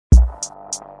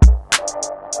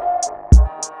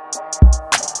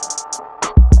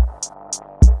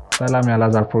ሰላም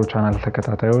ያላዛር ፕሮ ቻናል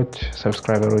ተከታታዮች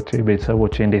ሰብስክራይበሮቼ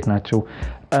ቤተሰቦቼ እንዴት ናችሁ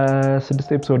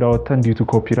 6 ኤፒሶድ አወጣን ዲዩ ቱ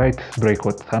ኮፒራይት ብሬክ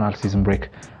ወጥተናል ሲዝን ብሬክ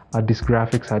አዲስ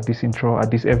ግራፊክስ አዲስ ኢንትሮ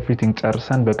አዲስ ኤቭሪቲንግ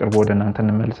ጨርሰን በቅርቡ ወደ እናንተ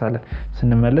እንመለሳለን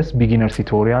ስንመለስ ቢጊነር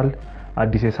ቱቶሪያል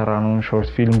አዲስ የሰራነውን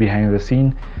ሾርት ፊልም ቢሃይንድ ዘ ሲን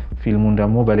ፊልሙን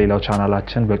ደግሞ በሌላው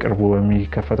ቻናላችን በቅርቡ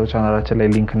በሚከፈተው ቻናላችን ላይ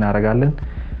ሊንክ እናደርጋለን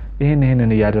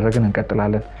ይሄንን እያደረግን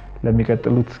እንቀጥላለን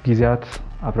ለሚቀጥሉት ጊዜያት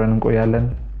አብረን እንቆያለን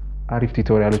አሪፍ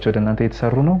ቱቶሪያሎች ወደ እናንተ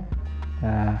እየተሰሩ ነው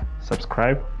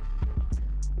ሰብስክራይብ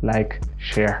ላይክ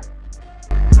ሼር